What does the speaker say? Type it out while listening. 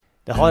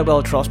The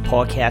Holywell Trust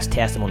podcast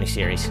testimony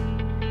series,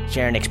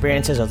 sharing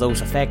experiences of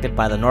those affected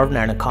by the Northern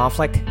Ireland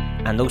conflict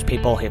and those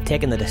people who have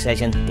taken the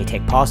decision to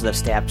take positive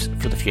steps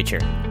for the future.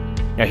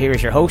 Now here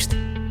is your host,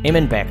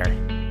 Eamon Becker.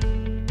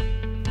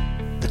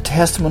 The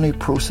testimony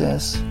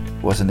process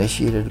was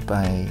initiated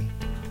by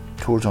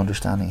Towards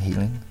Understanding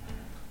Healing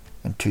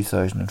in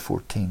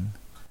 2014.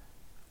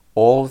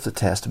 All of the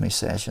testimony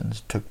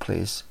sessions took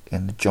place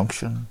in the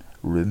Junction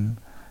Room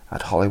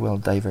at Holywell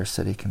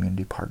Diversity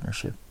Community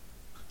Partnership.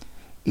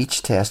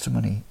 Each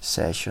testimony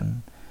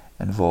session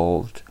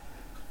involved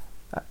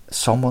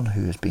someone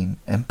who has been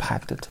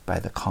impacted by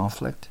the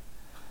conflict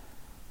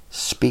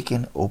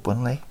speaking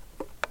openly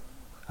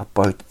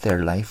about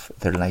their life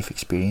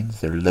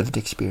experience, their lived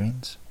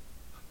experience.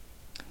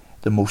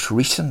 The most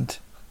recent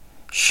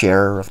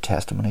sharer of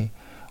testimony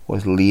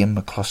was Liam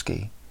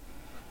McCluskey.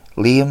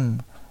 Liam,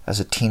 as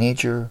a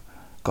teenager,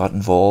 got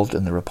involved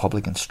in the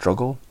Republican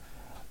struggle,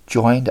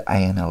 joined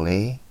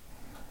INLA,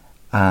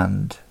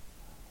 and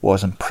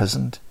was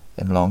imprisoned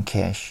in Long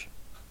Kesh.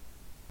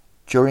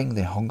 During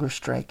the hunger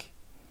strike,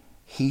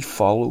 he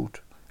followed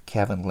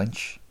Kevin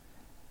Lynch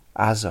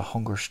as a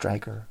hunger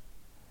striker,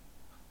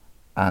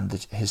 and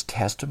his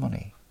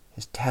testimony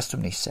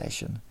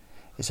session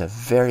is a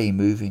very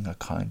moving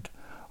account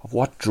of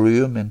what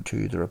drew him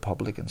into the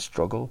Republican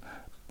struggle,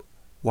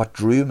 what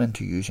drew him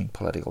into using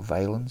political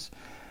violence,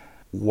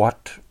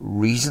 what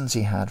reasons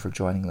he had for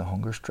joining the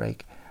hunger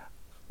strike,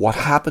 what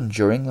happened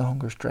during the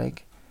hunger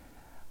strike,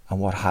 and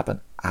what happened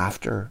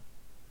after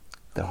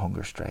the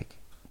hunger strike.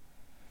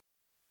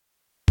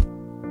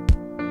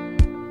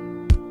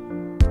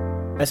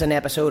 It's an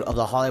episode of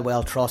the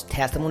Holywell Trust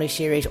Testimony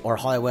Series or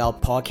Holywell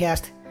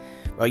Podcast,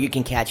 where you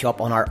can catch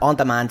up on our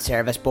on-demand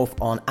service both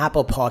on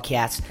Apple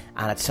Podcasts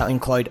and at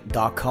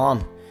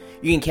SoundCloud.com.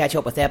 You can catch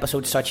up with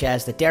episodes such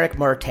as the Derek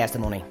Moore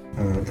testimony.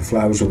 The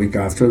flag was a week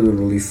after the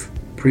relief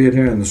parade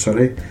here in the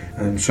city,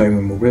 and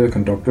Simon Mowbray, the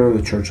conductor of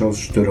the Churchill,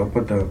 stood up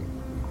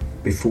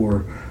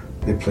before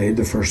they played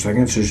the first thing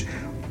and says,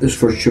 "This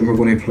first tune we're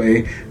going to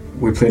play,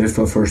 we played it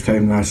for the first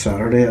time last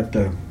Saturday at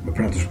the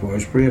Apprentice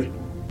Boys Parade."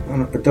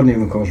 And it didn't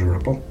even cause a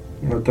ripple.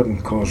 It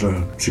didn't cause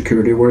a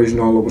security worries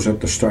and all. It was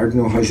at the start.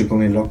 How's it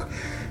going to look?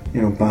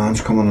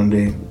 Bands coming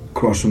in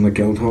across from the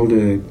Guildhall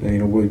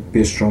with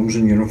bass drums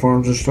and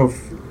uniforms and stuff.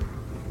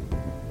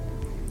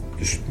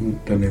 Just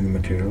didn't even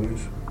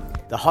materialise.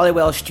 The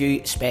Holywell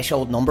Stew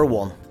Special number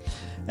 1.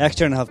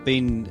 Extern have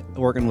been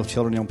working with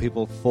children and young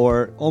people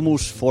for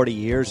almost 40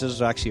 years. This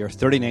is actually our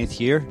 39th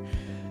year,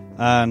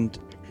 and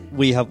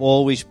we have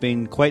always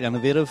been quite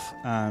innovative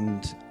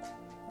and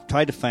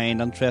tried to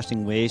find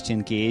interesting ways to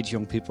engage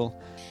young people.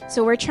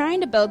 So we're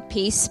trying to build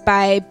peace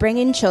by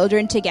bringing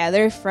children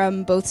together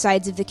from both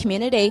sides of the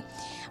community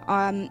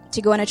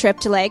to go on a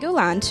trip to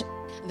Legoland.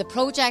 The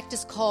project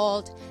is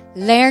called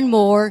Learn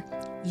More,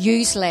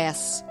 Use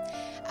Less,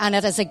 and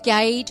it is a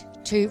guide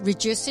to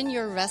reducing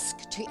your risk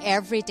to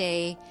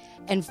everyday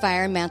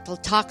environmental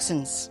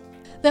toxins.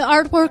 The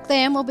artwork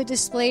then will be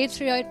displayed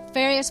throughout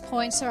various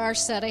points of our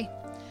city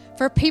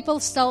for people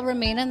still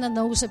remaining in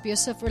those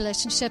abusive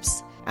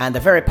relationships. And the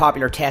very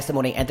popular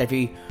testimony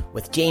interview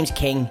with James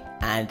King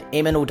and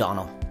Eamon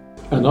O'Donnell.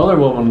 Another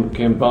woman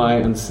came by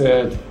and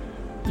said,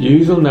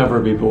 "You'll never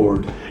be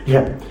bored."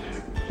 Yeah.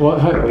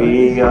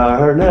 We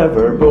are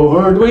never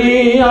bored,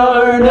 we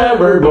are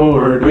never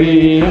bored,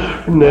 we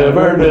are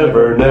never,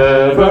 never,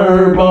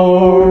 never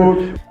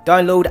bored.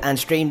 Download and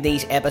stream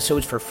these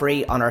episodes for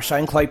free on our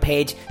SoundCloud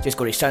page. Just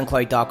go to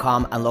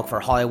soundcloud.com and look for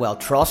Holywell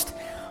Trust.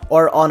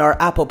 Or on our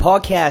Apple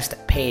Podcast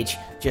page,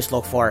 just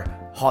look for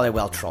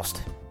Holywell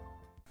Trust.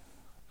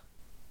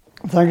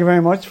 Thank you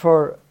very much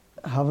for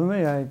having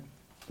me. I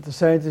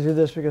decided to do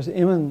this because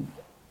Eamon,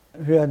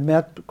 who I'd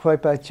met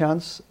quite by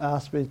chance,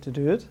 asked me to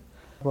do it.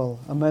 Well,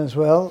 I might as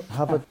well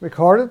have it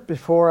recorded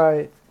before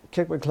I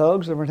kick my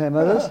clogs every time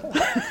it is.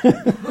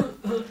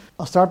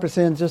 I'll start by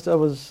saying I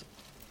was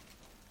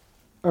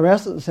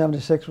arrested in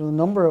 76 with a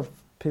number of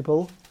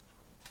people.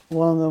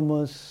 One of them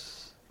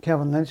was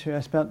Kevin Lynch, who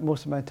I spent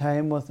most of my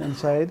time with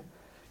inside.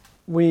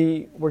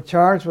 We were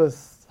charged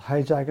with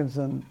hijackings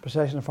and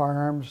possession of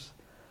firearms,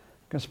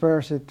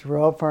 conspiracy to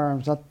rob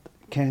firearms, that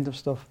kind of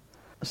stuff.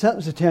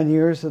 Sentenced to 10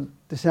 years in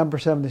December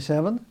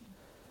 77.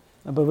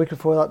 About a week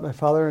before that, my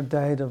father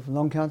died of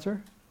lung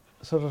cancer.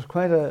 So it was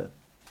quite a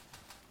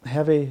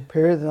heavy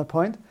period at that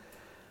point.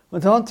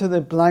 Went on to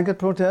the blanket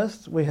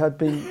protest we had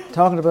been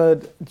talking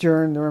about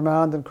during the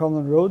remand on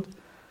Crumlin Road,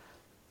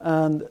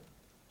 and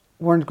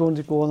weren't going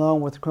to go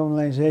along with the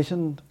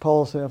criminalisation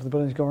policy of the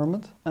British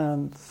government,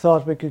 and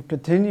thought we could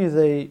continue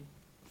the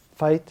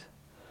fight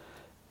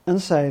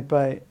inside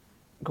by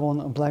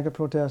going on blanket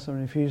protest and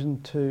refusing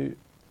to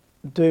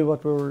do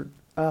what we were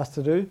asked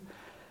to do.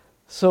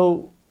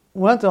 So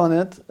went on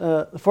it.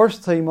 The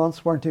first 3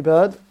 months weren't too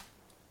bad.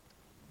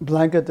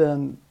 Blanket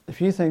and a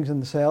few things in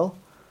the cell.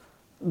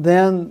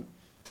 Then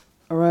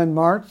around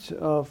March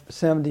of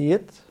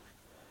 78,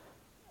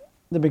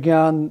 they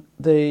began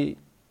the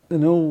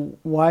no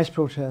wise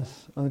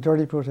protest or the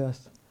dirty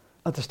protest.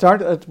 At the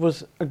start, it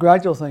was a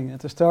gradual thing.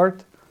 At the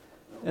start,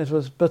 It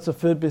was bits of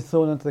food being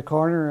thrown into the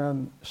corner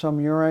and some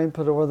urine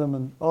put over them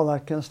and all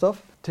that kind of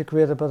stuff to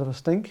create a bit of a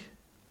stink.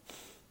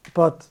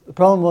 But the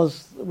problem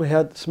was we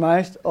had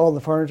smashed all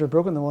the furniture,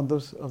 broken the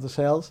windows of the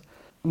cells.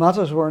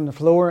 Mattresses were on the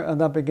floor, and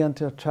that began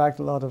to attract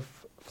a lot of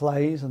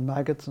flies and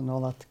maggots and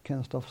all that kind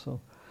of stuff. So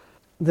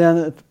then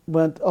it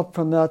went up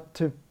from that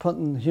to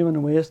putting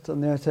human waste on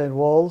the outside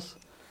walls.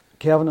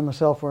 Kevin and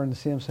myself were in the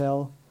same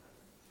cell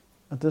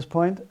at this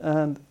point,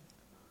 and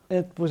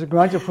it was a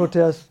gradual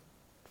protest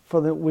for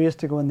the waste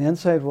to go in the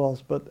inside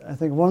walls. But I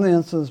think one of the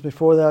incidents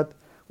before that,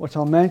 which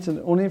I'll mention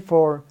only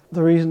for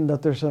the reason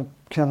that there's a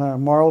kind of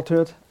moral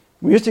to it,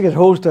 we used to get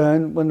hosed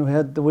down when we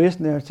had the waste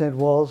in the outside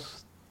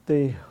walls.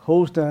 They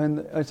hosed down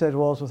the outside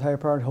walls with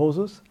high-powered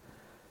hoses.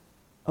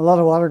 A lot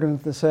of water going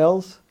into the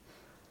cells,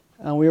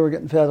 and we were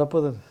getting fed up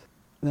with it.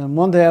 Then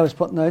one day I was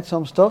putting out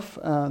some stuff,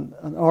 and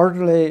an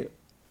orderly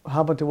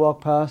happened to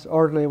walk past.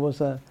 Orderly was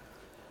a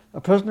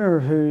prisoner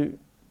who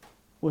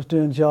was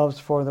doing jobs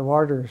for the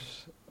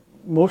warders,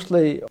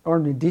 mostly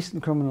ordinary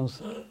decent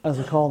criminals, as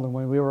they called them,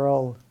 when we were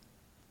all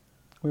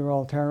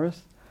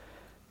terrorists.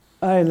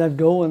 I let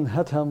go and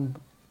hit him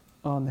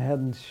on the head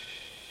and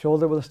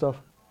shoulder with the stuff.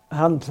 I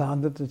hadn't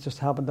planned it, it just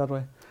happened that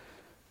way.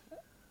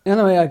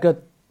 Anyway, I got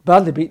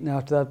badly beaten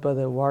after that by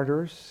the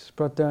warders,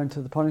 brought down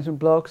to the punishment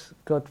blocks,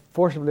 got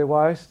forcibly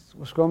washed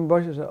with scrum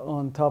brushes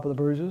on top of the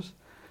bruises,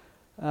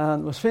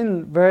 and was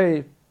feeling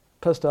very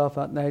pissed off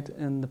that night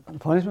in the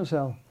punishment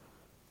cell.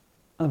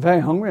 And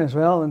very hungry as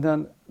well, and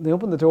then they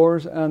opened the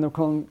doors and they were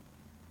coming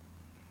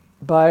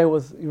by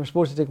with, you were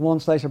supposed to take one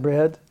slice of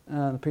bread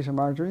and a piece of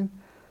margarine.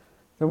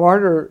 The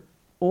warder,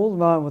 old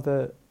man with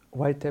a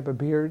white type of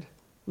beard,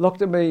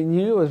 looked at me,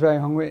 knew I was very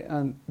hungry,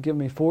 and gave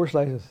me 4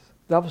 slices.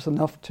 That was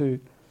enough to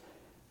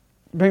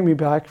bring me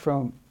back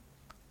from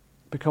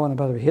becoming a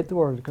bit of a hate the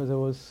word, because I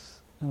was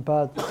in a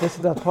bad place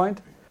at that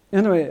point.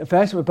 Anyway,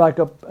 eventually we back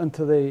up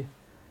into the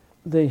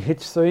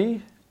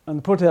H3, and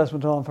the protest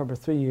went on for about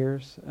 3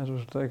 years. It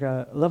was like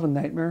a living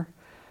nightmare.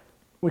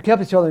 We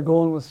kept each other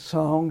going with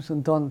songs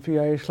and done a few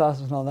Irish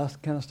classes and all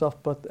that kind of stuff,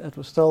 but it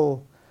was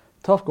still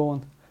tough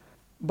going.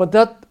 But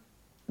that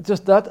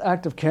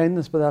act of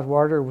kindness by that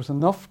warder was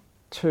enough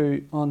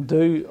to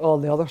undo all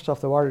the other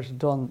stuff the warders had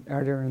done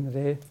earlier in the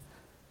day.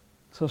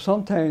 So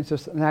sometimes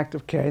just an act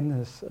of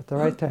kindness at the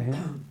right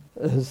time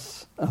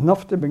is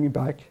enough to bring you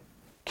back.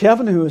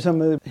 Kevin, who was in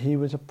with, he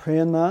was a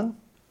praying man.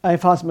 I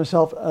fancied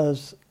myself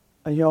as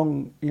a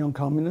young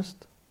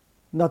communist.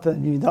 Not that I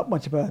knew that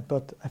much about it,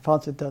 but I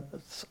fancied that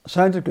it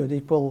sounded good,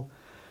 equal,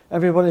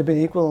 everybody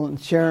being equal and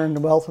sharing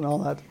the wealth and all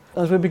that.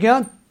 As we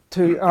began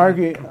to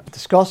argue,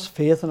 discuss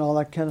faith and all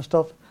that kind of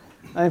stuff,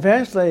 I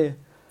eventually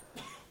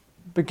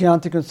began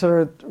to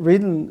consider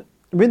reading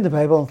the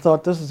Bible and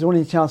thought, this is the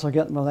only chance I'll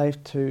get in my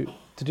life to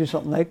do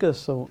something like this.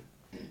 So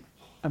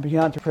I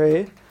began to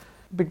pray,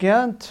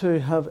 began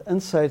to have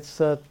insights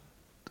that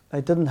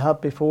I didn't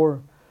have before,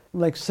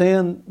 like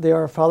saying, "The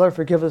Our Father,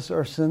 forgive us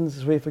our sins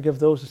as we forgive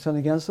those who sin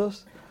against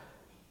us."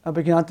 I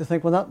began to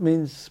think, well, that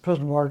means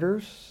prison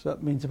warders,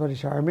 that means the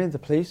British Army, the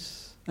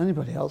police,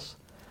 anybody else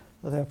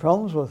that I have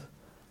problems with.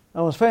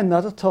 I was finding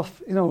that a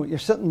tough, you're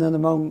sitting in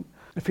among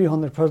a few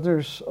hundred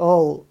prisoners,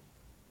 all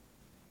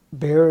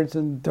beards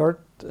and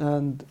dirt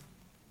and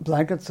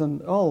blankets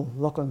and all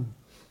looking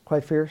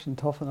quite fierce and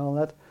tough and all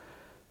that.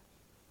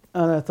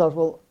 And I thought,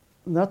 well,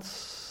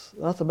 that's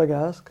a big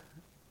ask.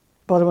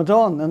 But I went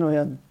on anyway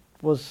and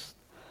was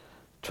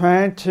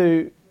trying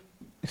to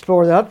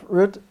explore that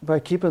route by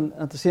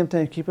at the same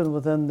time keeping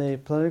within the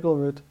political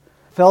route.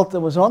 Felt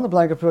that was on the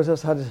blanket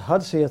protest, had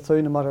to see it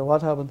through no matter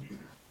what happened.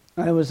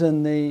 I was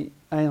in the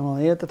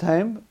INLA at the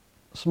time,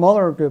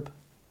 smaller group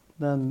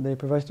than the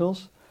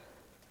professionals,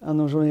 and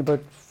there was only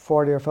about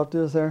 40 or 50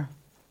 of us there.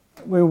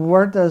 We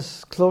weren't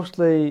as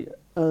closely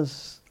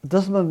as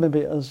disciplined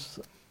maybe as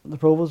the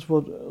provost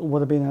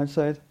would have been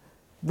outside.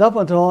 That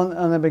went on,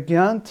 and I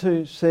began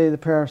to say the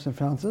prayer of St.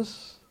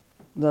 Francis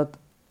that,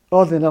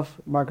 oddly enough,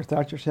 Margaret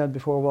Thatcher said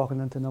before walking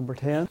into number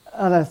 10.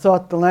 And I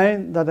thought the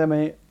line that I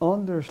may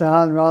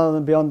understand rather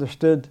than be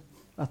understood,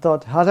 I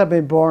thought, had I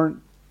been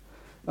born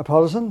a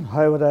Protestant,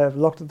 how would I have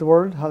looked at the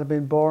world? Had I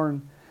been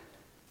born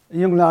a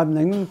young lad in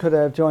England, could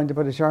I have joined the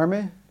British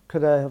Army?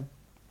 Could I have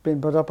been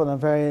brought up in a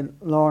very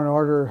law and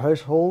order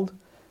household,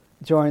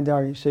 joined the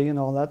RUC and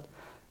all that?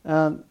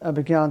 And I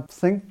began to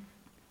think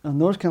on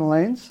those kind of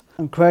lines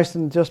and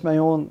question just my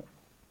own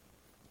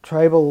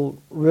tribal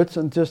roots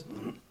and just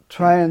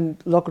try and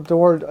look at the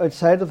world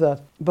outside of that.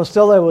 But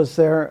still I was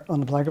there on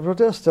the blanket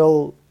protest,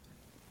 still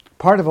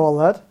part of all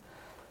that.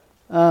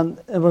 And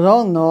it was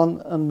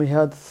on, and we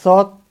had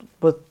thought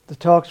with the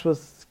talks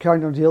with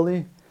Cardinal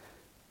Daly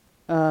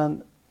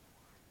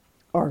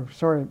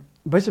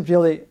Bishop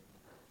Daly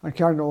and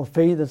Cardinal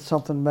Fee that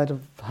something might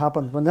have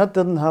happened. When that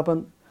didn't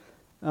happen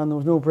and there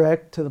was no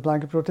break to the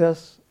blanket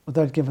protests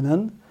without giving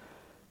in,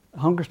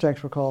 hunger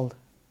strikes were called.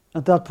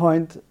 At that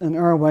point in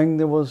our wing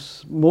there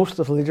was most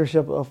of the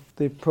leadership of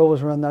the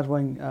pros were in that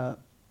wing,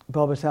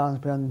 Bobby Sands,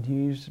 Brendan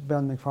Hughes,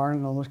 Ben McFarlane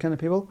and all those kind of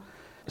people.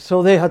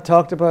 So they had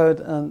talked about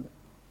and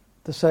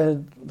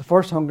decided the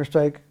first hunger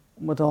strike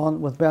went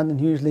on with Brendan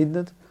Hughes leading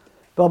it.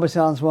 Bobby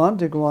Sands wanted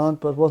to go on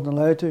but wasn't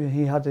allowed to.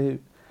 He had to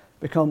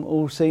become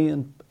OC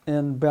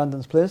in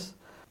Brendan's place.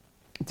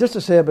 Just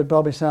to say about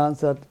Bobby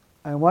Sands that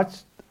I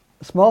watched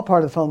a small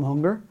part of the film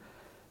Hunger,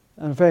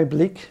 and very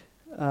bleak,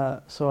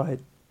 so I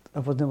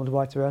wasn't able to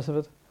watch the rest of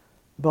it.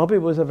 Bobby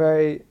was a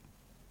very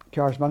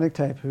charismatic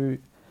type who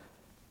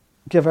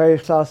gave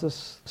various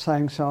classes,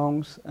 sang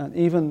songs, and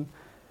even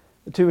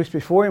the 2 weeks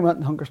before he went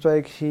on hunger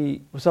strike,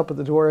 he was up at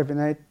the door every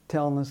night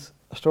telling us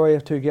a story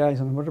of two guys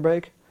on a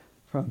motorbike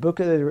from a book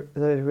that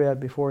he read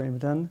before he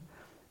went in.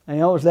 And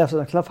he always left it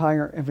a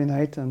cliffhanger every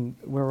night, and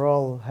we were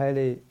all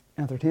highly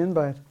entertained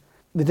by it.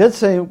 They did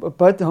say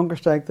about the hunger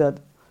strike that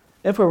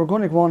if we were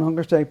going to go on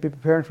hunger strike, be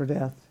prepared for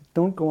death.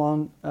 Don't go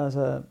on as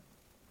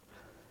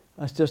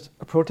just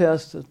a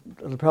protest.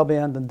 It'll probably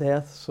end in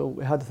death. So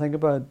we had to think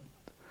about it.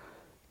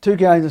 Two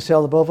guys in the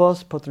cell above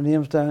us put their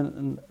names down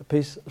in a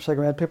piece of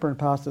cigarette paper and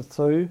passed it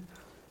through.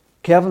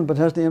 Kevin put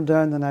his name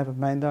down, then I put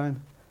mine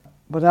down.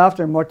 But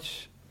after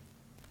much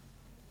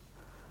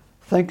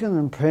thinking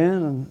and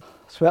praying and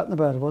sweating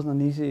about it, it wasn't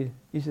an easy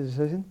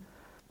decision.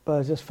 But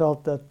I just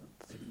felt that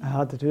I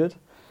had to do it.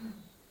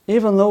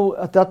 Even though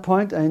at that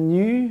point I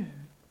knew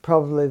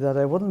probably that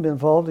I wouldn't be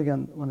involved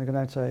again when I got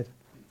outside.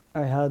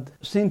 I had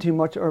seen too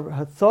much or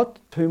had thought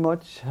too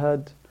much,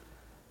 had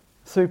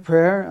through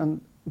prayer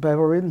and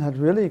Bible reading had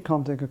really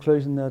come to the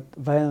conclusion that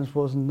violence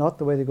was not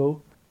the way to go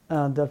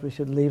and that we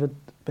should leave it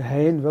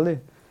behind really.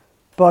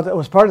 But it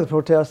was part of the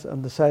protest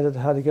and decided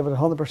I had to give it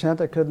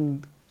 100%. I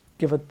couldn't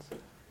give it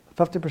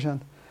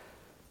 50%.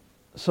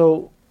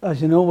 So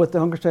as you know, with the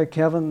hunger strike,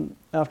 Kevin,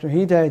 after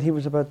he died, he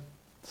was about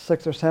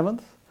 6th or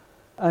 7th.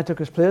 I took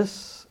his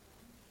place,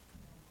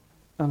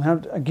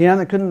 and again,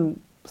 I couldn't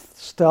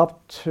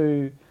stop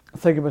to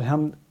think about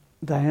him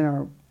dying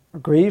or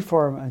grieve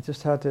for him. I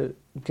just had to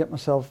get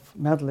myself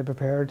mentally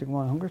prepared to go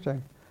on hunger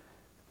strike.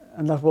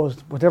 And that was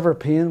whatever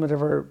pain,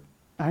 whatever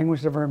anguish,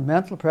 whatever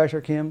mental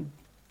pressure came,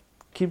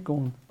 keep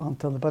going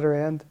until the bitter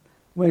end.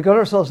 We got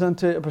ourselves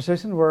into a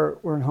position where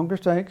we're in hunger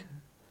strike.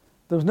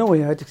 There was no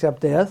way out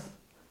except death,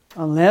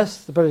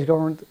 unless the British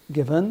government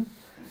gave in.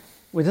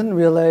 We didn't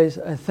realise,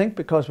 I think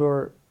because we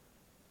were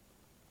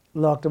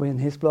locked away in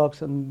haste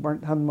blocks and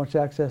hadn't much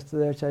access to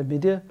the outside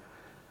media,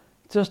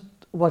 just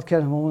what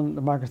kind of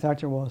woman Margaret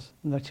Thatcher was,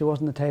 and that she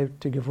wasn't the type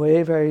to give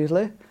way very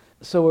easily.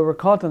 So we were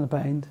caught in a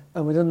bind,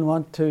 and we didn't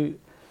want to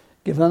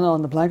give in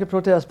on the blanket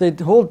protest. The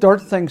whole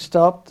dirt thing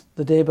stopped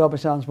the day Bobby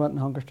Sands went on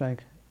hunger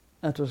strike.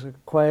 It was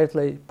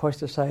quietly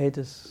pushed aside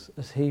as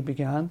he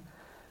began.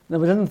 Now,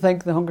 we didn't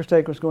think the hunger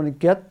strike was going to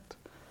get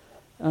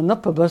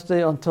enough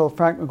publicity until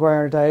Frank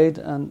Maguire died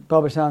and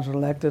Bobby Sands was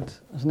elected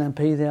as an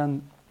MP.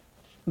 Then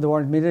the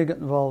world media got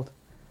involved.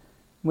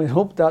 We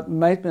hoped that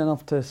might be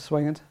enough to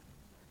swing it.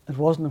 It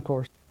wasn't, of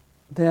course.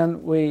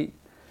 Then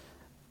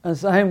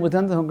as I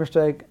within the hunger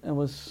strike, it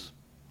was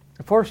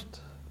the first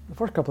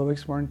couple of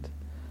weeks weren't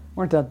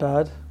that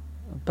bad.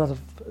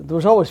 There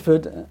was always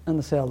food in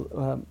the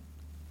cell.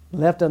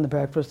 Left in the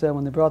breakfast. Then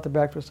when they brought the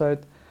breakfast out,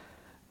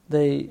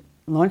 the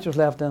lunch was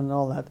left in and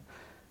all that.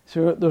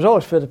 So there was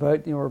always food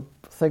about. You were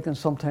thinking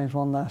sometimes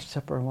one last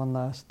sip or one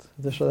last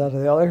this or that or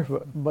the other,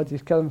 but you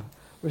kind of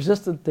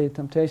resisted the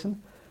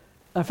temptation.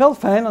 I felt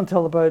fine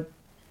until about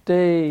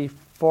day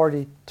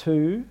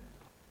 42.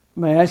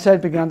 My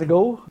eyesight began to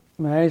go,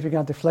 my eyes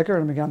began to flicker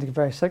and I began to get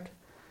very sick.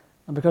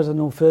 And because of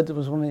no food, there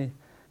was only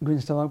green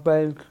stomach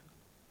bile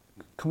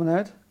coming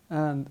out.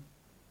 And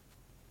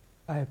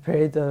I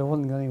prayed that it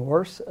wasn't getting any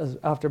worse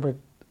after about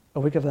a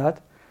week of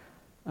that.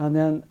 And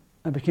then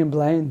I became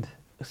blind,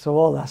 so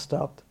all that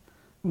stopped.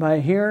 My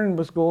hearing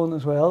was going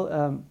as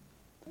well.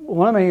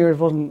 One of my ears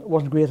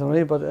wasn't great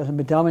already, but it had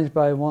been damaged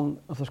by one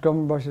of the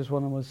scrubbing brushes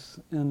when I was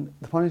in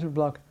the punishment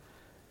block.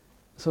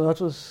 So that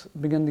was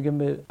beginning to give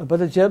me a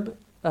bit of jib,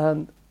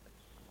 and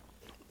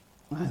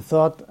I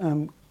thought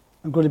I'm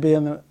going to be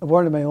in a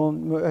world of my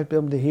own. I'd be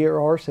able to hear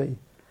or see.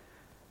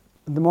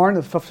 In the morning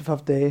of the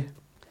 55th day,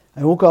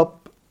 I woke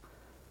up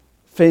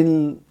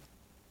feeling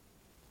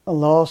a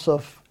loss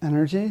of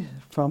energy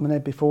from the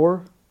night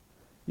before.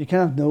 You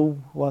kind of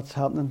know what's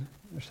happening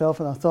yourself,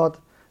 and I thought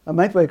I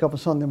might wake up on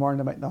Sunday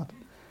morning, I might not.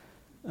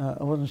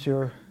 I wasn't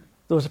sure.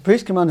 There was a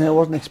priest come in who I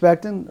wasn't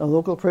expecting, a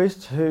local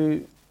priest,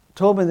 who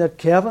told me that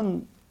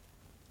Kevin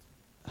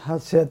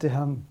had said to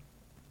him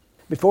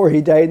before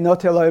he died not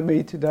to allow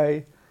me to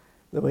die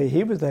the way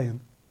he was dying.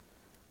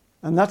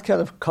 And that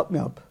kind of cut me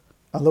up.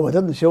 Although I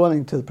didn't show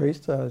anything to the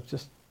priest, I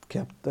just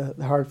kept the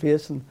hard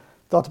face and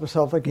thought to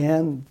myself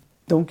again,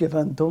 don't give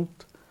in,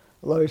 don't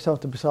allow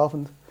yourself to be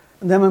softened.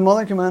 And then my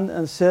mother came in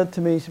and said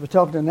to me, she was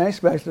talking to an eye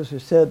specialist who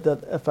said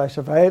that if I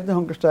survived the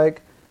hunger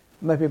strike,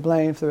 I might be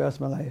blind for the rest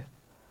of my life.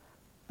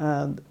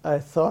 And I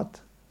thought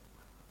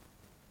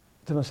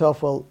to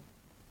myself, well,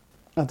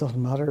 that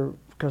doesn't matter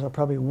because I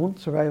probably won't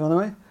survive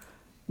anyway. And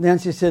then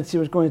she said she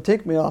was going to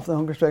take me off the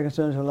hunger strike as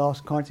soon as I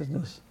lost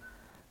consciousness.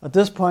 At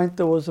this point,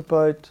 there was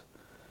about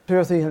 2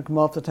 or 3 had come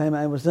off the time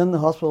I was in the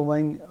hospital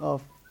wing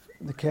of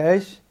the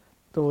cache.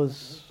 There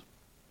was,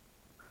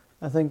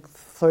 I think,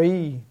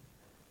 three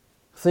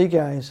 3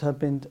 guys had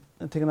been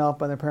taken off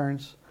by their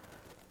parents.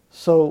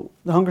 So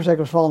the hunger strike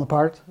was falling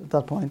apart at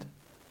that point.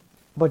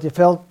 But I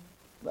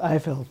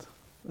felt,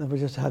 that we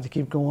just had to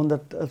keep going,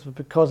 that it was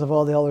because of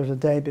all the others that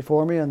died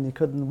before me and you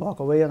couldn't walk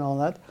away and all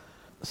that.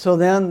 So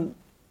then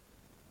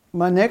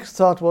my next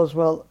thought was,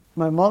 well,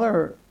 my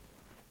mother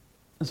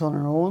is on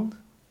her own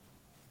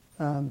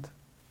and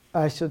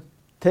I should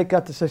take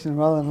that decision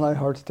rather than allow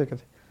her to take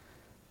it.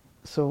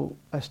 So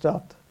I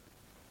stopped.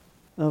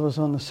 It was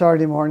on a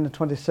Saturday morning, the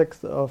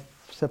 26th of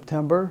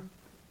September,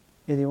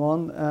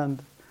 81,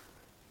 and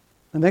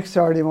the next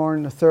Saturday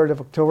morning, the 3rd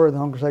of October, the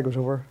hunger strike was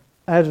over.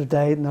 I had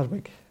died in that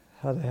week,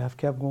 had I have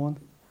kept going.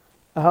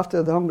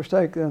 After the hunger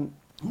strike, in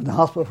the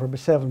hospital for about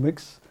 7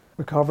 weeks,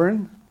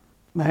 recovering.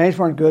 My eyes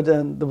weren't good,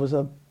 and there was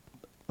a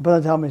bit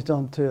of damage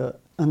done to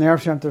a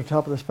nerve centre at the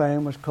top of the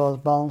spine, which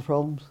caused balance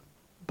problems.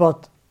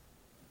 But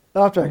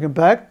after I came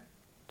back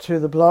to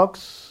the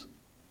blocks,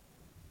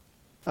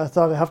 I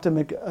thought I have to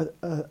make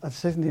a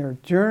decision here.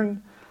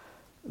 During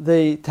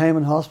the time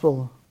in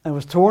hospital, I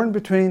was torn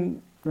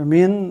between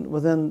remaining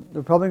within the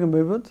Republican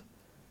movement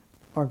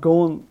or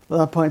going at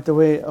that point the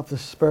way of the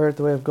Spirit,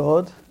 the way of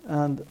God.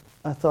 And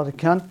I thought I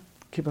can't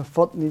keep a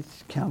foot in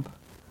each camp.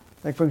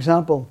 Like, for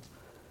example,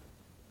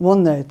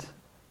 one night,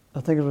 I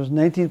think it was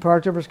 19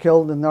 paratroopers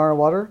killed in Narrow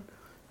Water.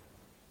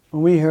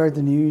 When we heard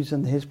the news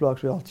in the H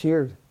blocks, we all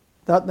cheered.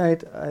 That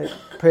night, I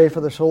prayed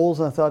for their souls,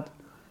 and I thought,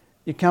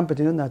 you can't be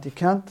doing that. You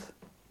can't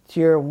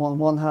cheer on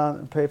one hand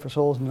and pray for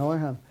souls in the other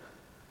hand.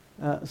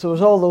 So it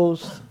was all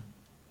those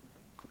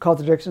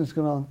contradictions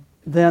going on.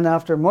 Then,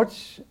 after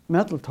much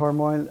mental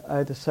turmoil,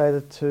 I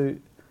decided to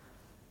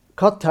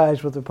cut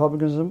ties with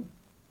republicanism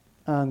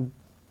and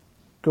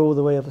go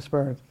the way of the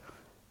Spirit.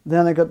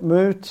 Then I got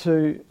moved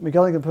to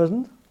McGilligan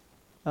Prison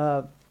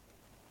and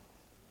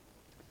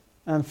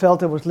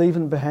felt I was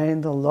leaving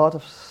behind a lot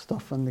of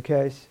stuff in the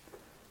case.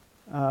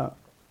 And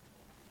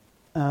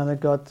I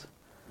got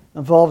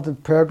involved in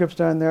prayer groups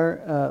down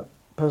there,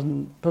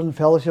 prison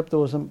fellowship. There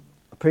was a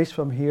priest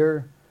from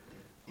here,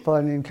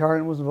 Father Ian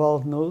Carton, was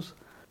involved in those.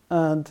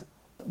 And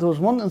there was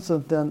one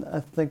incident then I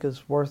think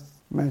is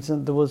worth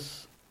mentioning. There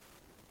was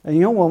a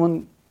young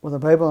woman with a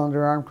Bible under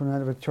her arm coming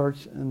out of a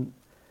church in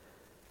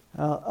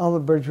Albert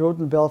Bridge Road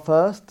in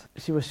Belfast.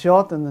 She was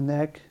shot in the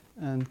neck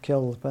and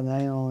killed by the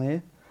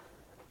INLA.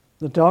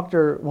 The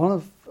doctor, one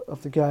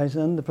of the guys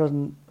in the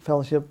prison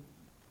fellowship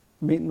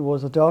meeting,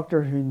 was a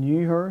doctor who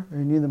knew her, who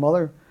knew the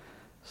mother.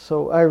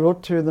 So I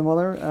wrote to the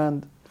mother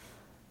and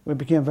we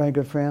became very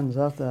good friends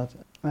after that.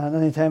 And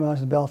any time I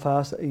was in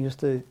Belfast, I used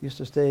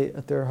to stay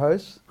at their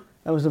house.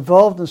 I was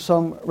involved in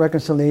some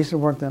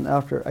reconciliation work then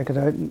after I got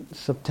out in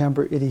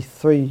September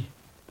 83,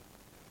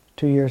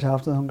 2 years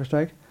after the hunger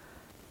strike.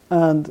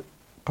 And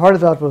part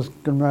of that was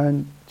going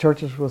around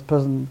churches with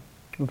prison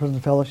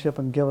fellowship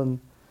and giving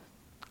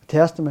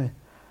testimony.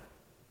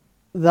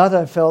 That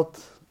I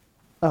felt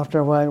after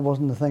a while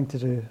wasn't the thing to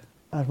do.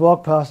 I'd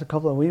walked past a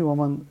couple of wee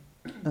women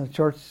in a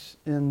church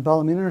in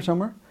Ballymena or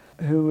somewhere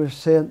who was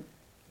saying,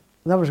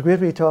 that was a great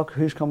wee talk,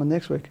 who's coming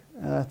next week?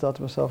 And I thought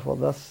to myself,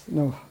 well,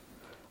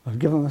 I've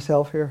given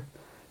myself here.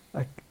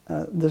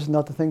 This is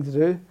not the thing to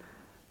do.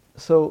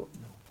 So,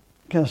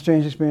 kind of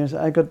strange experience.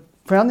 I got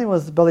friendly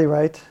with Billy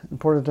Wright in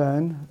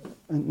Portadown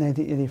in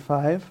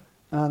 1985,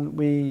 and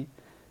we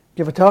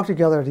gave a talk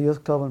together at a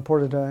youth club in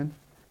Portadown.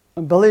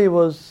 And Billy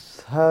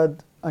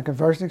had a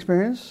conversion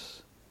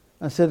experience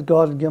and said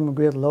God had given him a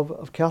great love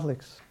of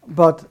Catholics.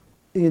 But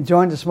he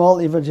joined a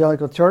small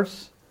evangelical church.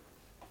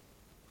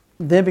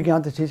 They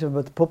began to teach him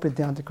about the Pope,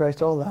 the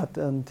Antichrist, all that,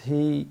 and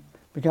he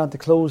began to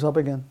close up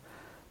again.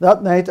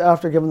 That night,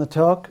 after giving the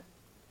talk,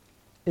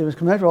 he was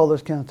coming out with all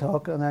this kind of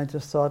talk, and I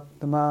just thought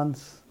the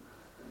man's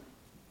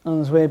on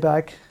his way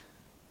back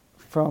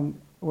from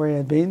where he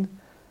had been.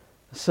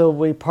 So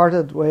we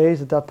parted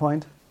ways at that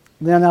point.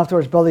 And then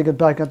afterwards, Billy got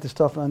back into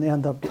stuff and he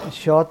ended up getting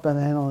shot by the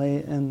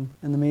NLA in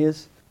the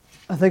maze.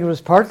 I think it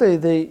was partly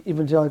the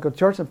evangelical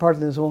church and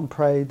partly his own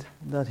pride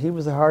that he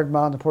was a hard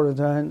man to put it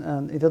down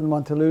and he didn't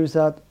want to lose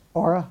that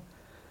aura.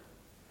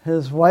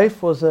 His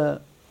wife was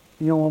a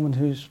young woman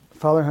whose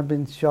father had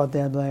been shot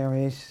dead by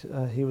IRA.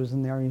 He was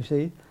in the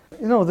RUC.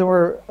 You know, they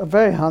were a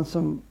very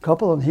handsome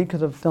couple and he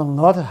could have done a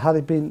lot had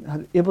he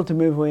been able to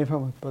move away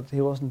from it, but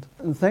he wasn't.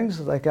 And things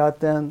like that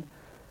then,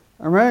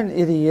 around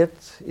 88,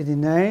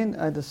 89,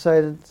 I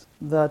decided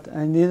that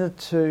I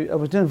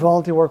was doing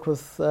volunteer work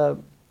with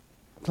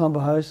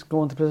Columba House,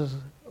 going to places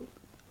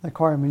like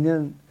Corrymeela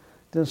and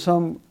doing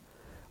some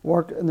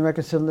work in the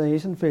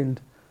reconciliation field.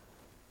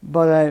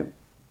 But I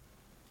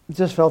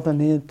just felt the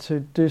need to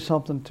do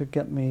something to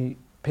get me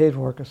paid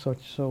work as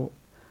such. So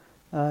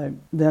I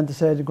then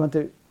decided to go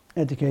into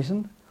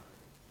education.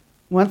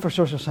 Went for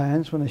social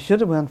science when I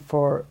should have went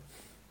for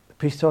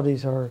peace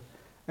studies or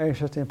Irish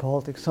history and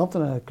politics,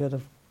 something I could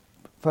have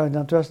found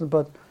interesting,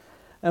 but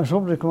I was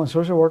hoping to become a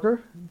social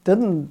worker.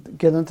 Didn't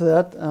get into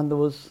that and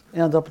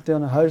ended up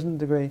doing a housing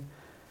degree,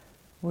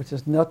 which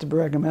is not to be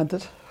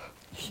recommended.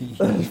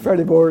 I was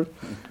fairly bored.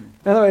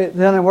 Anyway,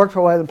 then I worked for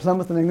a while in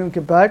Plymouth in England,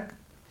 came back,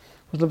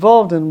 was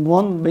involved in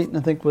one meeting,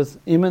 I think,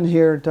 with Eamon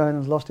here down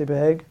in Lusty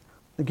Beg.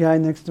 The guy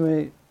next to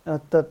me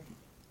at that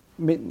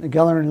meeting, a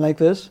gathering like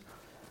this,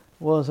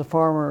 was a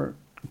former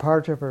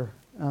paratrooper,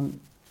 and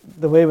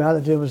the way we had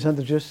to do it was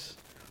introduce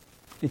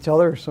each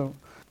other. So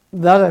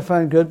that I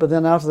found good. But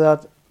then after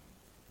that,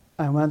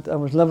 I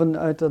was living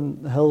out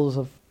in the hills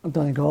of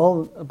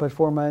Donegal, about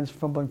 4 miles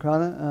from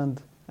Buncrana,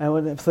 and I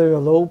went through a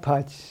low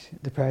patch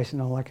depression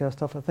and all that kind of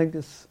stuff.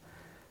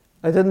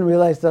 I didn't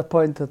realise at that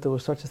point that there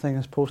was such a thing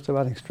as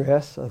post-traumatic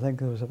stress. I think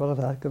there was a bit of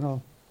that going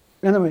on.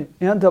 Anyway,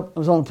 I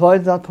was unemployed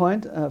at that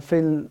point,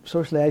 feeling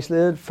socially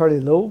isolated, fairly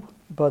low,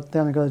 but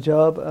then I got a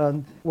job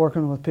and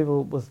working with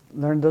people with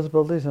learning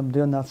disabilities. I'm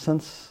doing that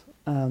since,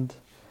 and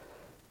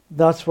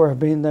that's where I've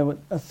been now.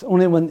 It's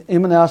only when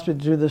Eamon asked me to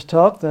do this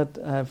talk that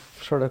I've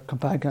sort of come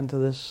back into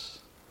this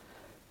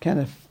kind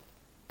of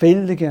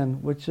field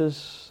again, which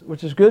is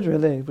good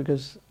really,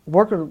 because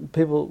working with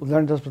people with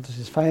learning disabilities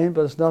is fine,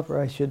 but it's not where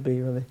I should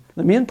be really.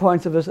 The main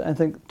point of this, I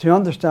think, to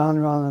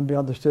understand rather than be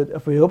understood.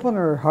 If we open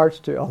our hearts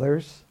to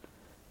others,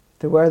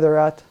 to where they're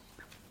at,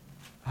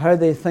 how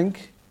they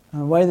think,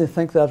 and why they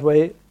think that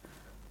way,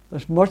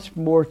 there's much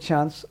more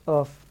chance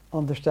of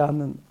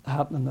understanding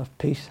happening, of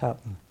peace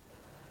happening.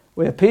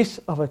 We have peace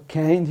of a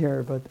kind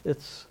here, but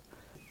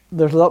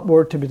there's a lot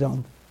more to be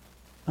done.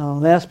 And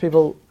unless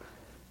people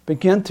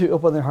begin to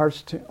open their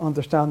hearts to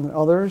understanding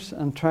others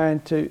and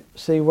trying to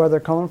see where they're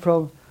coming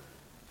from,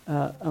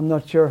 I'm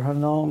not sure how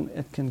long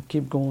it can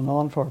keep going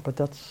on for, but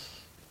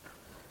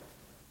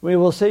we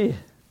will see.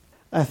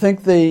 I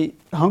think the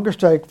hunger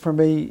strike for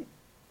me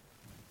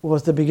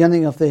was the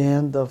beginning of the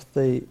end of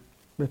the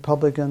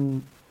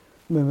Republican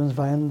movement's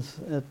violence.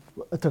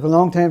 It took a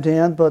long time to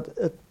end, but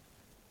it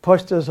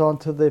pushed us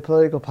onto the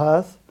political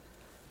path,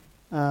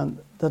 and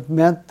that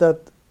meant that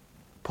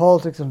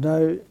politics have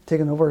now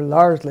taken over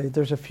largely.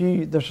 There's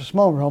a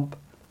small rump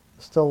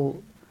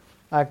still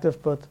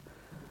active, but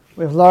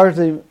we've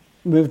largely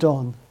moved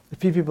on. A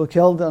few people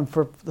killed, and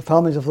for the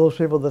families of those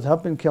people that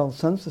have been killed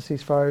since the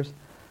ceasefires,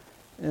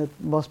 it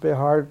must be a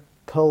hard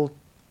pill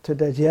to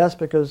digest,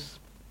 because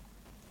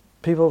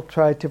people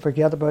try to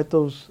forget about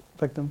those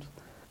victims.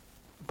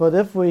 But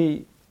if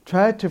we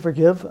try to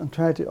forgive and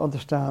try to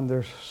understand,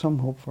 there's some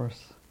hope for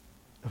us.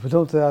 If we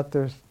don't do that,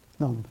 there's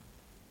none.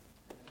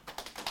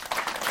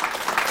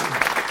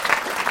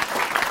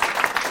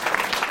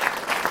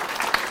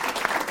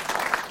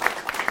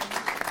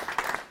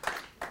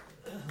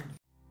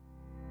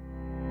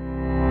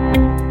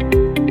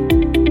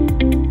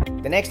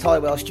 The next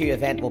Holywell Stew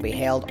event will be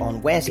held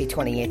on Wednesday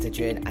 28th of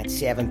June at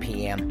 7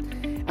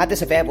 p.m. At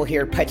this event we'll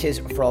hear pitches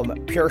from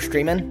Pure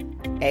Streaming,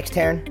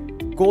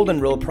 Extern, Golden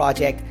Rule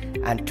Project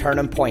and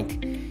Turning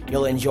Point.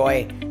 You'll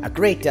enjoy a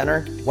great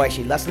dinner whilst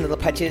you listen to the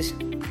pitches,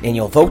 then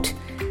you'll vote,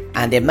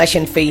 and the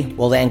admission fee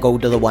will then go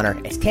to the winner.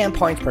 It's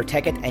 £10 per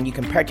ticket, and you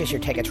can purchase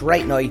your tickets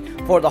right now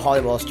for the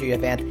Holywell Stew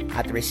event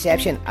at the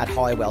reception at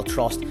Holywell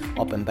Trust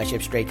up in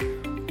Bishop Street.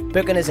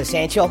 Booking is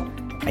essential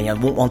and you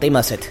won't want to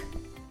miss it.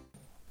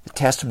 The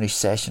testimony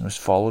session was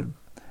followed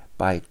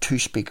by 2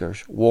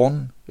 speakers.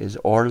 One is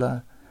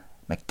Orla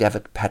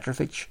McDevitt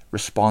Petrovich,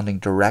 responding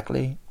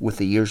directly with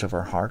the ears of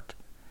her heart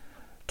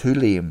to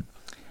Liam.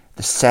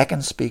 The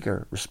second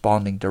speaker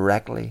responding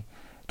directly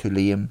to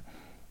Liam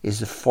is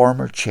the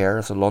former chair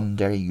of the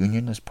Londonderry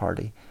Unionist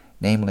Party,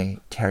 namely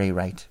Terry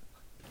Wright.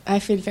 I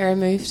feel very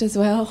moved as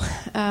well,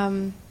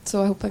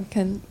 so I hope I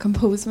can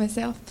compose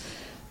myself.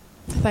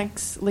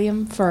 Thanks,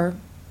 Liam, for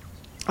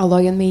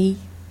allowing me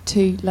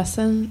to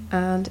listen,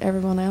 and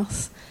everyone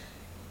else.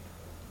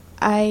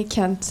 I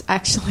can't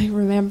actually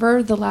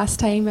remember the last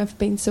time I've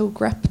been so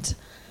gripped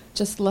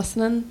just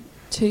listening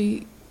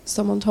to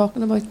someone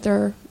talking about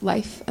their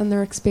life and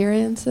their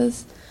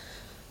experiences.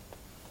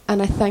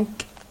 And I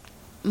think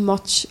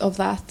much of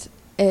that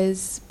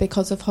is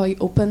because of how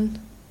open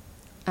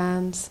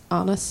and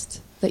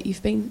honest that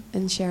you've been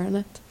in sharing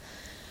it.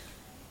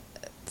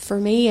 For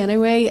me,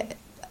 anyway,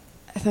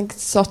 I think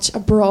it's such a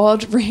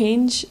broad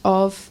range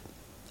of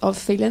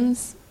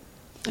feelings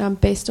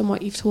based on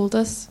what you've told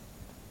us.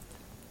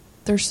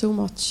 There's so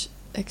much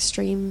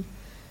extreme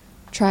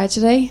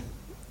tragedy,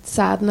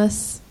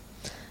 sadness,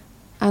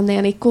 and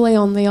then equally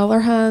on the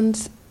other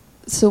hand,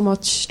 so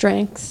much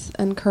strength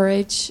and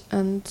courage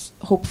and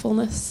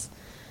hopefulness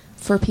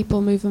for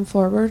people moving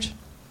forward.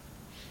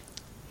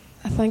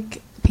 I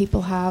think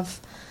people have,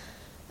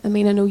 I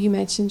know you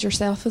mentioned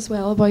yourself as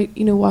well about,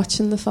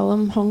 watching the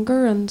film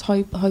Hunger and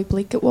how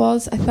bleak it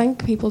was. I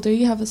think people do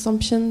have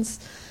assumptions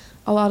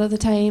a lot of the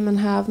time and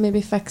have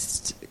maybe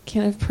fixed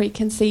kind of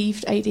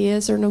preconceived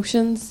ideas or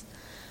notions,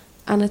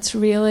 and it's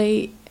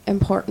really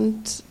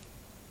important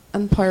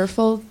and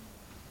powerful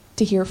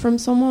to hear from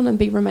someone and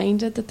be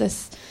reminded that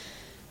this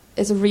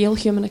is a real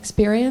human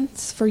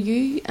experience for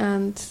you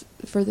and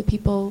for the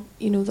people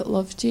that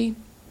loved you,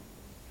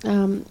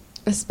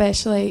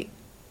 especially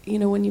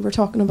when you were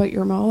talking about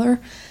your mother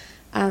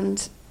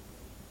and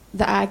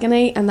the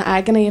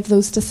agony of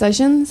those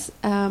decisions.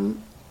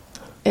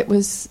 It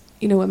was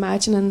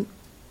imagining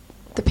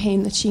the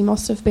pain that she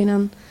must have been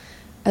in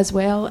as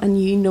well,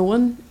 and you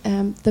knowing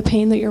the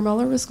pain that your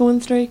mother was going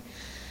through.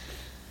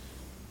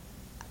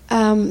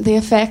 The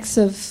effects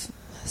of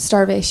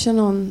starvation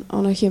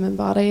on a human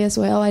body as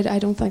well, I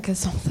don't think is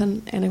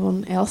something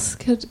anyone else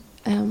could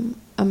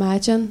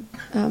imagine.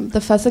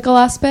 The physical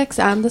aspects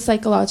and the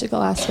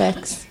psychological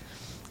aspects.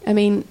 I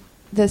mean,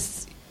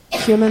 this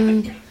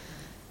human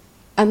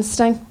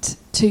instinct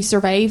to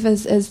survive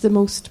is the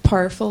most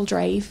powerful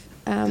drive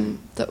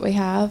that we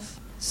have.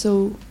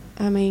 So,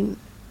 I mean,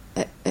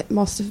 it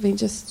must have been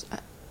just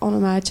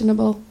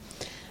unimaginable.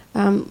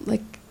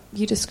 Like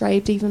you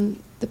described,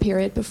 even the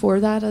period before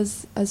that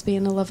as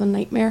being a living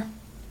nightmare.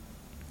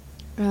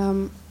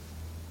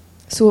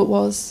 So it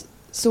was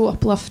so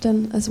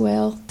uplifting as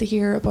well to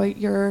hear about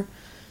your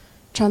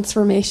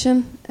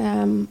transformation,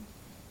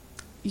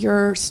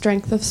 your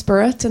strength of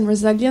spirit and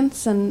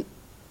resilience, and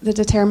the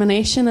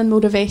determination and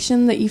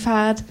motivation that you've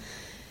had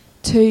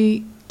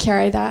to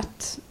carry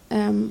that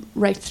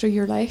right through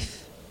your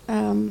life.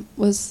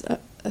 Was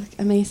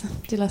amazing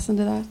to listen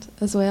to that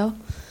as well.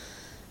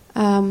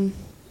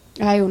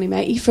 I only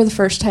met you for the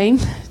first time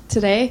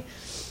today.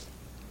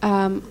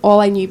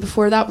 All I knew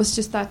before that was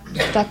just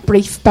that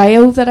brief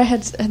bio that I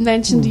had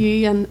mentioned to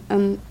you,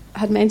 and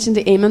had mentioned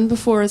to Eamon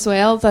before as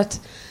well, that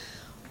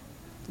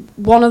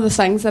one of the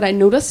things that I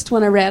noticed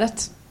when I read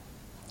it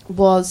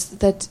was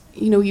that,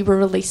 you know, you were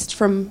released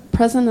from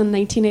prison in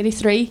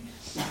 1983,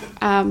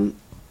 and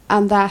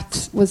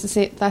that's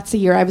the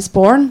year I was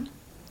born.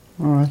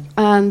 All right.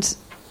 And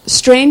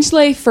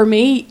strangely for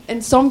me,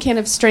 in some kind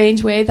of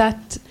strange way,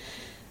 that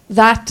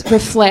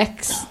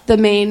reflects the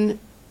main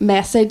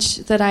message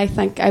that I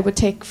think I would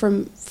take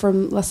from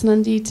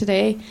listening to you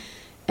today,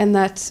 in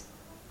that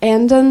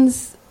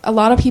endings, a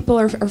lot of people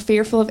are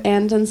fearful of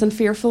endings and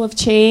fearful of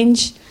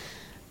change,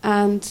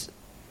 and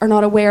are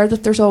not aware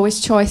that there's always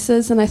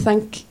choices. And I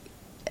think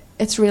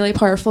it's really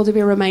powerful to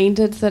be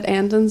reminded that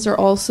endings are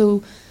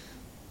also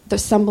the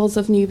symbols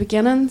of new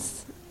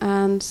beginnings,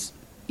 and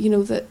you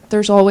know that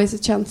there's always a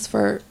chance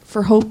for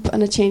hope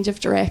and a change of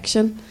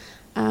direction.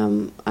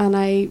 And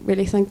I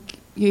really think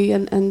you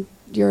and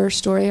your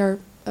story are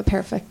a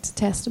perfect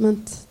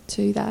testament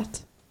to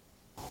that.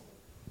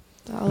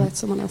 I'll let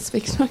someone else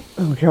speak now.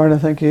 Karen,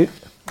 thank you.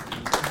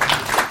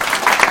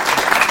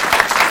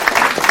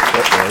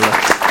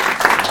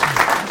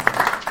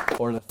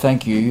 Orla,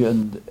 thank you.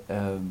 And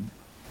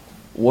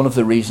one of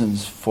the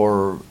reasons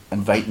for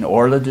inviting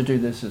Orla to do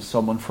this is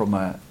someone from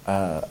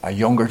a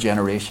younger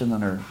generation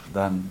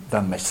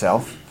than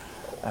myself.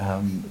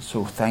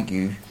 So thank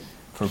you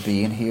for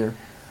being here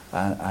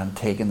and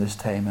taking this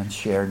time and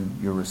sharing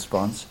your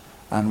response.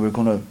 And we're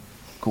going to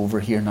go over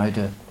here now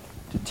to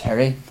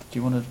Terry. Do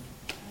you want to?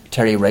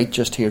 Terry Wright,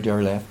 just here to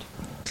our left.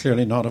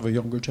 Clearly not of a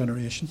younger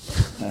generation.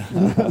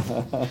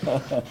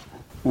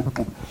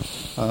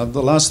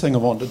 The last thing I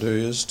want to do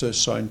is to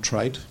sound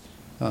trite.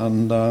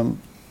 And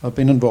I've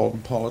been involved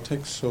in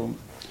politics, so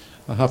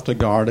I have to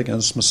guard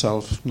against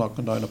myself not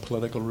going down a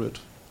political route.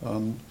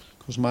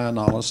 Because my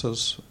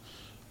analysis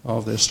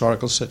of the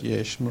historical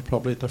situation would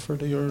probably differ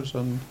to yours.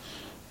 And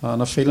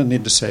I feel I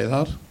need to say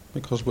that,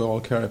 because we all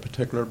carry a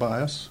particular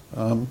bias.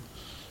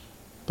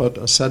 But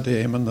I said to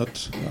Eamon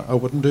that I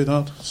wouldn't do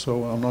that,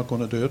 so I'm not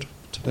going to do it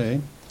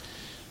today.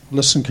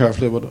 Listen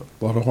carefully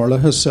what Orla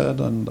has said,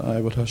 and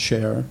I would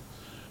share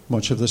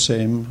much of the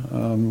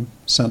same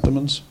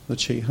sentiments that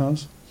she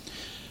has.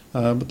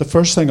 But the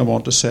first thing I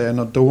want to say,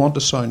 and I don't want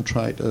to sound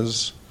trite,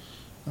 is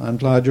I'm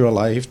glad you're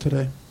alive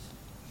today,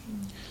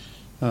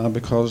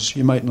 because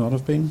you might not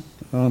have been.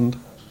 And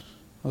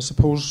I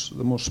suppose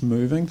the most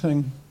moving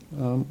thing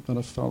that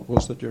I felt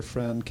was that your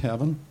friend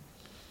Kevin,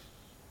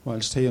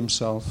 whilst he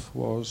himself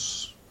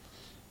was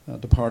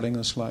departing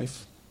this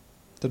life,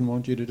 didn't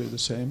want you to do the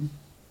same.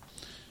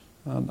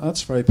 And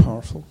that's very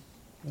powerful.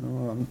 You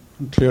know,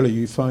 and clearly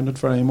you found it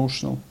very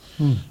emotional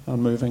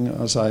and moving,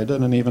 as I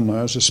did, and even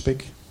now as I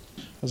speak,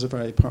 as a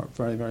very,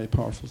 very, very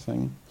powerful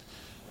thing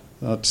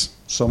that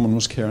someone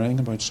was caring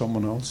about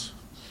someone else.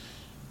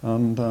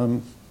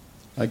 And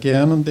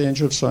again, in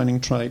danger of sounding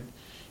trite,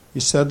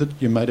 you said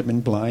that you might have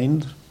been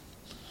blind,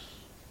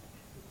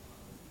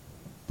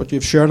 but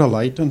you've shared a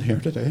light in here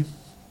today.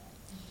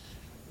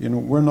 You know,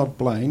 we're not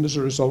blind as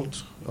a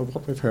result of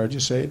what we've heard you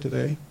say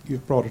today.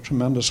 You've brought a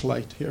tremendous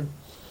light here,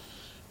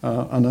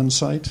 an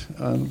insight,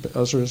 and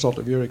as a result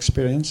of your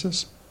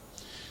experiences.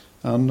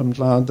 And I'm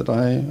glad that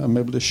I am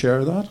able to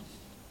share that.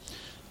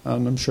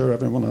 And I'm sure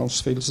everyone else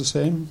feels the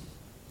same.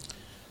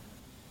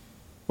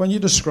 When you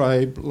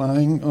describe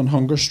lying on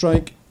hunger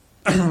strike,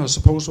 I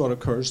suppose what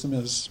occurs to me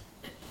is,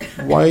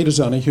 why does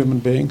any human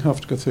being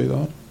have to go through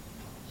that?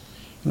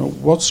 You know,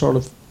 what sort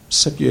of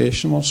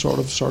situation, what sort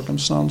of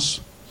circumstance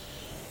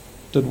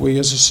did we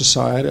as a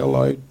society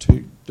allow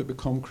to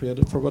become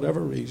created for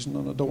whatever reason?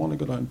 And I don't want to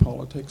go down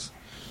politics,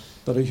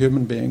 that a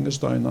human being is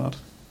down that.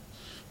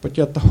 But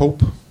yet the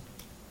hope,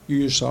 you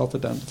yourself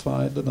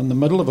identified, that in the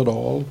middle of it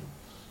all,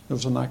 there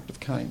was an act of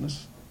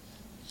kindness.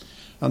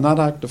 And that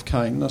act of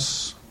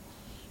kindness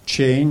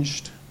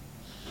changed.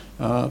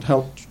 It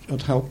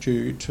helped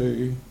you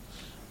to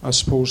I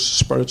suppose,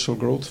 spiritual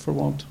growth, for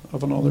want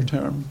of another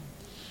term.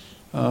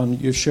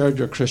 And you've shared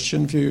your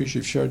Christian views,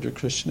 you've shared your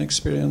Christian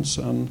experience,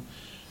 and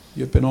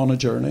you've been on a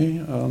journey.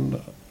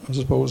 And I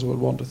suppose I would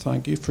want to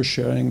thank you for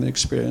sharing the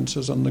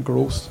experiences and the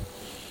growth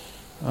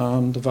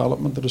and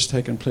development that has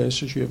taken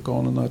place as you have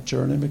gone on that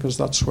journey, because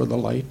that's where the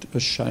light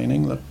is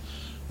shining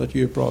that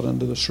you've brought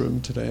into this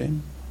room today.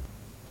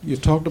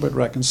 You've talked about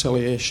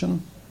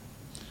reconciliation,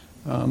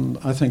 and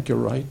I think you're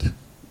right.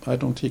 I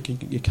don't think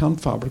you can't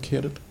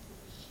fabricate it.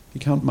 You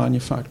can't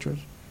manufacture it.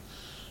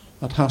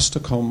 It has to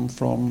come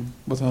from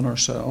within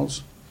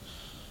ourselves.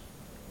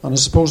 And I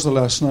suppose the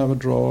lesson I would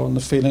draw and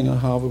the feeling I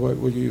have about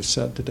what you've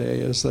said today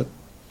is that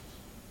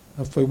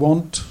if we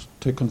want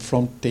to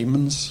confront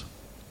demons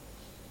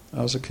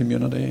as a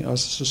community,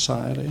 as a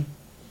society,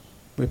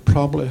 we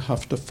probably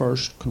have to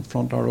first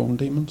confront our own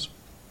demons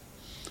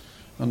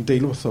and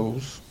deal with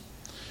those.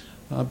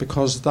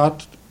 Because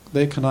that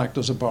they can act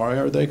as a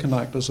barrier, they can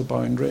act as a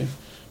boundary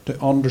to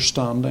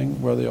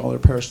understanding where the other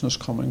person is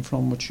coming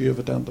from, which you have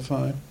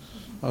identified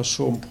as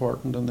so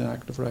important in the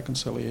act of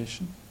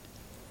reconciliation.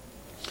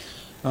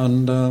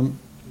 And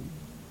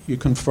you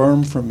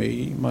confirm for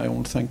me my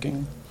own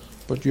thinking,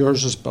 but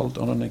yours is built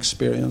on an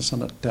experience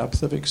and a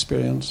depth of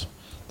experience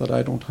that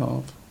I don't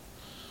have.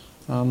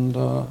 And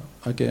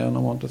again, I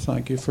want to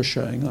thank you for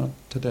sharing that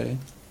today.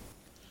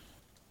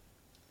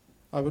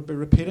 I would be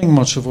repeating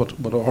much of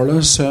what Orla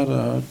has said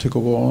to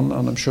go on,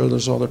 and I'm sure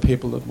there's other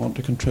people that want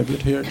to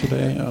contribute here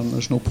today, and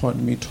there's no point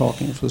in me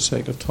talking for the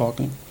sake of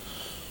talking.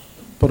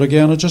 But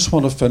again, I just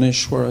want to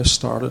finish where I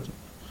started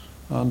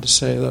and to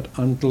say that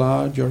I'm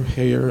glad you're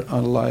here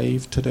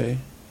alive today,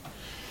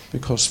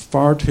 because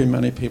far too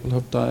many people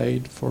have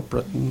died for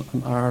Britain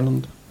and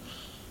Ireland,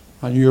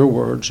 and your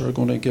words are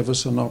going to give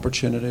us an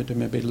opportunity to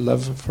maybe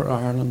live for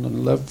Ireland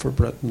and live for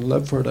Britain,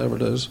 live for whatever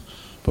it is,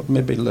 but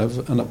maybe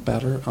live in a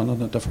better and in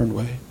a different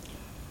way.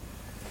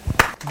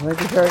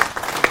 Thank you, Terry.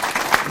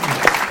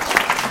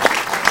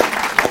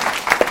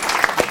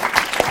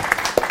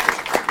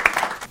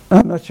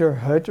 I'm not sure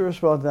how to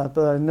respond to that,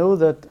 but I know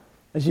that,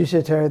 as you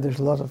say, Terry, there's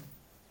a lot of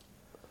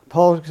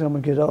politics, and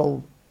we could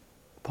all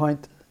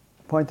point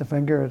the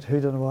finger at who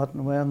did what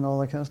and when and all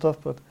that kind of stuff,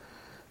 but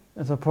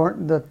it's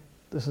important that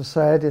the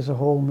society as a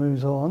whole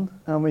moves on,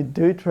 and we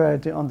do try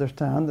to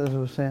understand, as I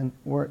was saying,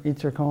 where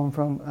each are coming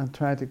from, and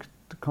try to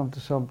come to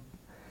some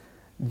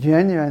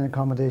genuine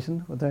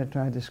accommodation without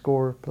trying to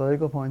score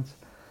political points.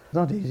 It's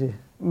not easy.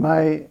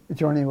 My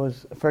journey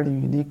was a fairly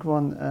unique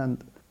one,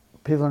 and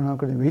people are not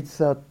going to reach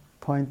that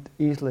point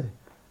easily.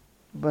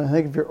 But I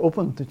think if you're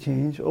open to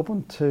change,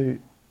 open to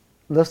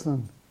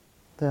listening,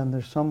 then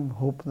there's some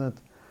hope that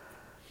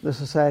the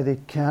society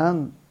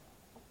can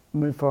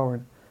move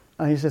forward.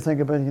 I used to think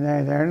about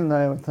United Ireland, and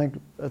I would think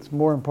it's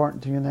more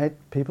important to unite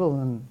people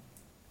than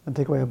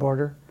take away a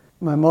border.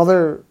 My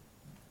mother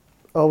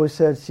always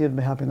said she'd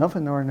be happy enough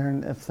in Northern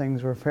Ireland if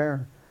things were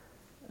fair.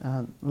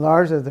 And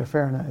largely they're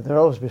fair now.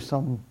 There'll always be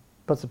some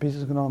bits and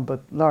pieces going on,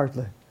 but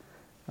largely.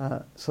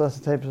 So that's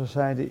the type of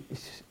society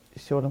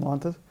she would have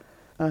wanted.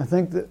 And I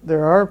think that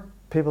there are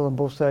people on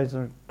both sides that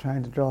are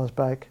trying to draw us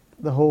back.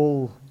 The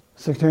whole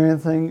sectarian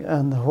thing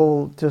and the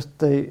whole just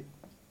the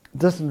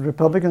distant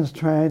Republicans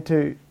trying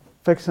to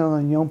fix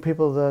on young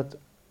people that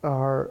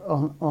are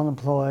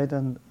unemployed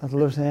and at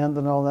loose end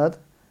and all that,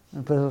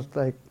 in places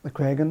like the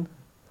Craigan.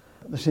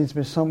 There seems to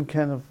be some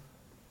kind of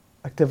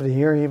activity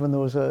here, even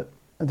though there was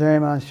a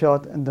dairyman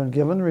shot in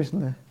Dungiven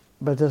recently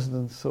by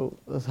dissidents. So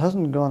it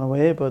hasn't gone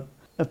away, but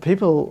if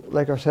people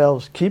like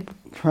ourselves keep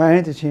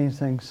trying to change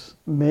things,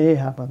 may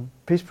happen.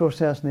 Peace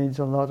process needs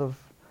a lot of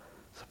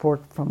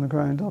support from the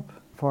ground up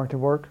for it to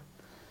work.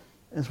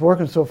 It's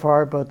working so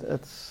far, but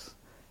it's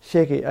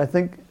shaky. I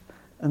think,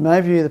 in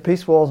my view, the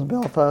peace walls in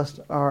Belfast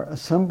are a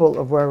symbol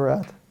of where we're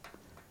at.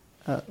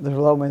 There's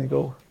a long way to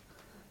go.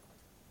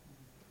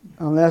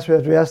 Unless we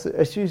address the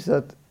issues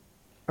that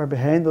are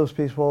behind those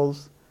peace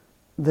walls,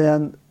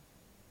 then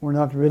we're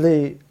not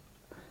really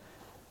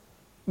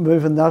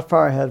moving that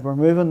far ahead. We're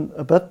moving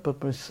a bit,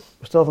 but we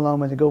still have a long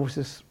way to go.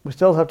 We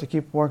still have to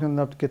keep working,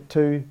 not to get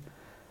too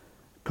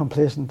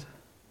complacent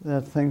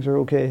that things are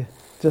okay,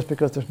 just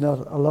because there's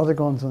not a lot of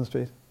guns on the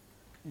street.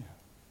 Yeah.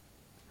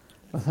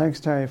 Well, thanks,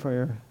 Terry, for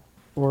your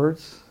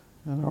words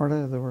in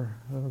order. They were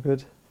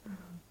good.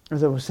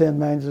 As I was saying,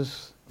 mine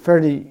is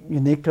fairly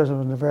unique because I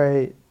was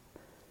in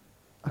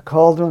a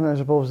cauldron, I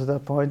suppose, at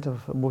that point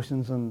of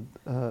emotions and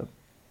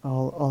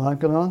all that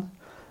going on.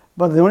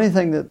 But the only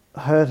thing that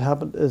how it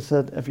happened is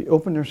that if you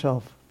open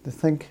yourself to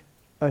think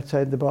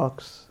outside the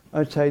box,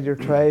 outside your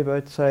tribe,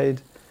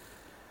 outside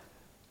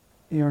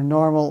your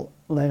normal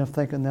line of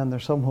thinking, then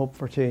there's some hope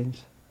for change.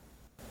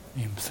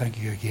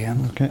 Thank you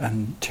again. Okay.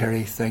 And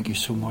Terry, thank you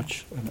so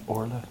much. And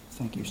Orla,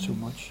 thank you so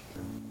much.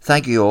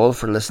 Thank you all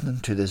for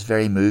listening to this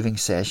very moving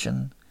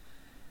session.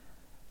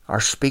 Our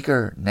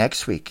speaker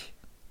next week,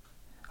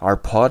 our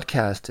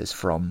podcast, is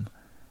from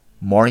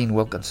Maureen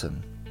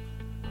Wilkinson.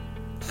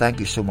 Thank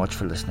you so much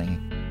for listening.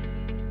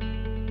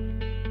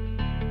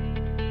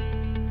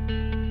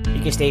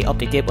 You can stay up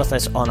to date with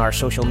us on our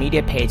social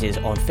media pages.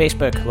 On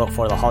Facebook, look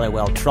for the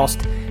Holywell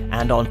Trust,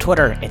 and on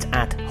Twitter, it's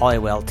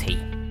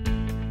 @HolywellT.